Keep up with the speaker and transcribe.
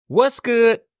What's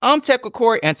good? I'm Tech with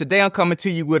Corey, and today I'm coming to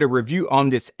you with a review on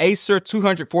this Acer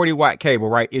 240 watt cable,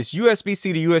 right? It's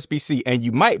USB-C to USB-C, and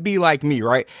you might be like me,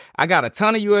 right? I got a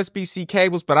ton of USB-C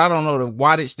cables, but I don't know the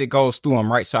wattage that goes through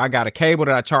them, right? So I got a cable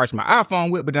that I charge my iPhone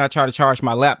with, but then I try to charge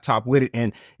my laptop with it,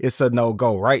 and it's a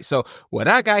no-go, right? So what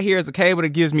I got here is a cable that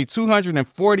gives me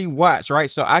 240 watts, right?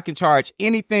 So I can charge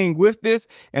anything with this,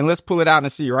 and let's pull it out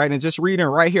and see, right? And just reading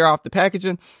right here off the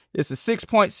packaging, it's a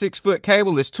 6.6 foot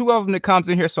cable. There's two of them that comes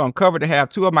in here, so I'm covered to have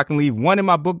two of them. I can leave one in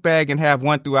my book bag and have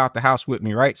one throughout the house with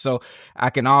me, right? So I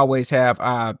can always have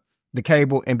the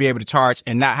cable and be able to charge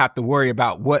and not have to worry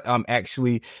about what I'm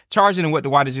actually charging and what the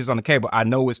wattage is on the cable. I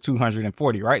know it's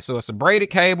 240, right? So it's a braided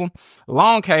cable,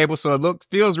 long cable, so it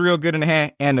feels real good in the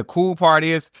hand. And the cool part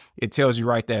is it tells you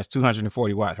right there it's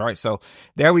 240 watts, right? So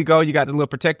there we go. You got the little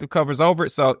protective covers over it,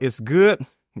 so it's good.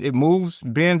 It moves,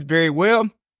 bends very well.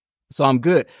 So I'm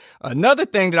good. Another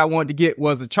thing that I wanted to get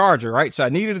was a charger, right? So I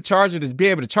needed a charger to be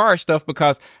able to charge stuff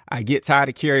because I get tired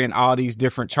of carrying all these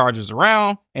different chargers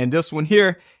around. And this one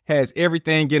here has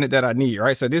everything in it that I need,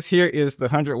 right? So this here is the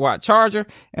 100-watt charger.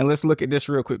 And let's look at this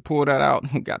real quick. Pull that out.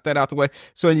 Got that out the way.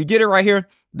 So when you get it right here,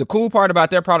 the cool part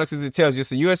about their products is it tells you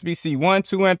it's a USB-C 1,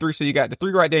 2, and 3. So you got the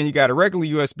 3 right there and you got a regular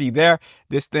USB there.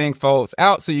 This thing folds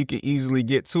out so you can easily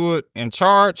get to it and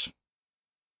charge.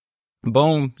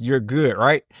 Boom, you're good,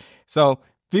 right? So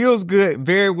feels good,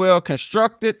 very well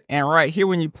constructed. And right here,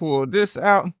 when you pull this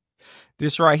out,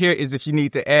 this right here is if you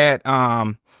need to add,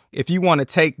 if you want to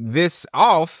take this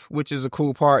off, which is a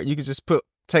cool part, you can just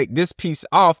take this piece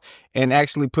off and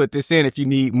actually put this in if you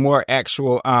need more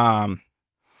actual,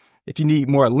 if you need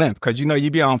more length, because you know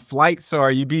you be on flights or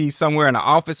you be somewhere in the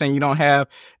office and you don't have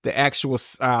the actual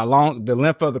the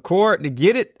length of the cord to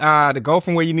get it to go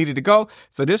from where you need it to go.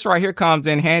 So this right here comes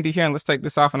in handy here, and let's take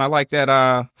this off. And I like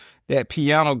that that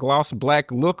piano gloss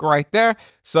black look right there.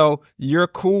 So you're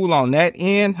cool on that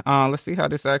end. Let's see how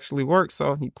this actually works.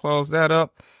 So you close that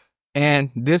up,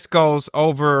 and this goes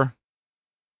over.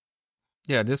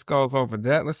 Yeah, this goes over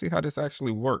that. Let's see how this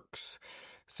actually works.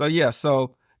 So yeah,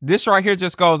 so this right here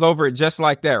just goes over it just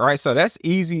like that, right? So that's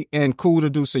easy and cool to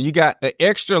do. So you got an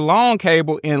extra long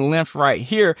cable in length right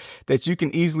here that you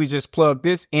can easily just plug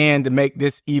this in to make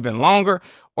this even longer.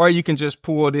 Or you can just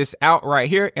pull this out right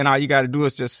here. And all you got to do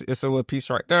is it's a little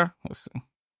piece right there. Let's see.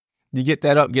 You get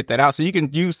that up, get that out. So you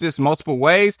can use this multiple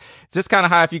ways. Just kind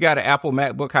of how if you got an Apple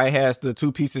MacBook, how it has the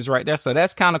two pieces right there. So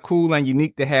that's kind of cool and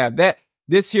unique to have that.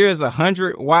 This here is a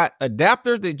 100-watt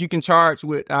adapter that you can charge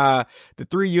with the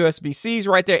 3 USB-Cs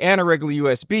right there and a regular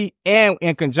USB. And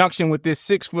in conjunction with this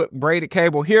 6-foot braided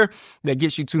cable here that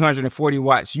gets you 240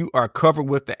 watts, you are covered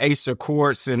with the Acer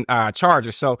cords and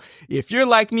charger. So if you're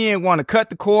like me and want to cut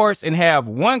the cords and have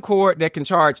one cord that can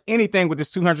charge anything with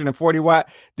this 240 watt,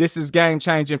 this is game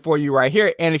changing for you right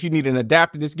here. And if you need an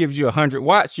adapter, this gives you 100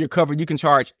 watts. You're covered. You can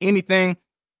charge anything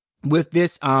with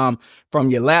this, from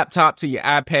your laptop to your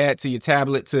iPad to your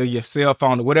tablet to your cell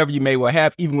phone or whatever you may well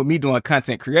have. Even with me doing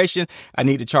content creation, I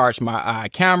need to charge my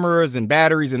cameras and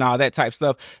batteries and all that type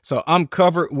stuff. So I'm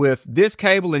covered with this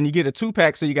cable, and you get a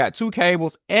 2-pack. So you got 2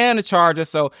 cables and a charger.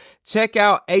 So check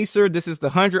out Acer. This is the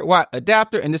 100-watt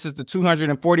adapter, and this is the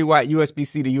 240-watt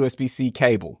USB-C to USB-C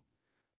cable.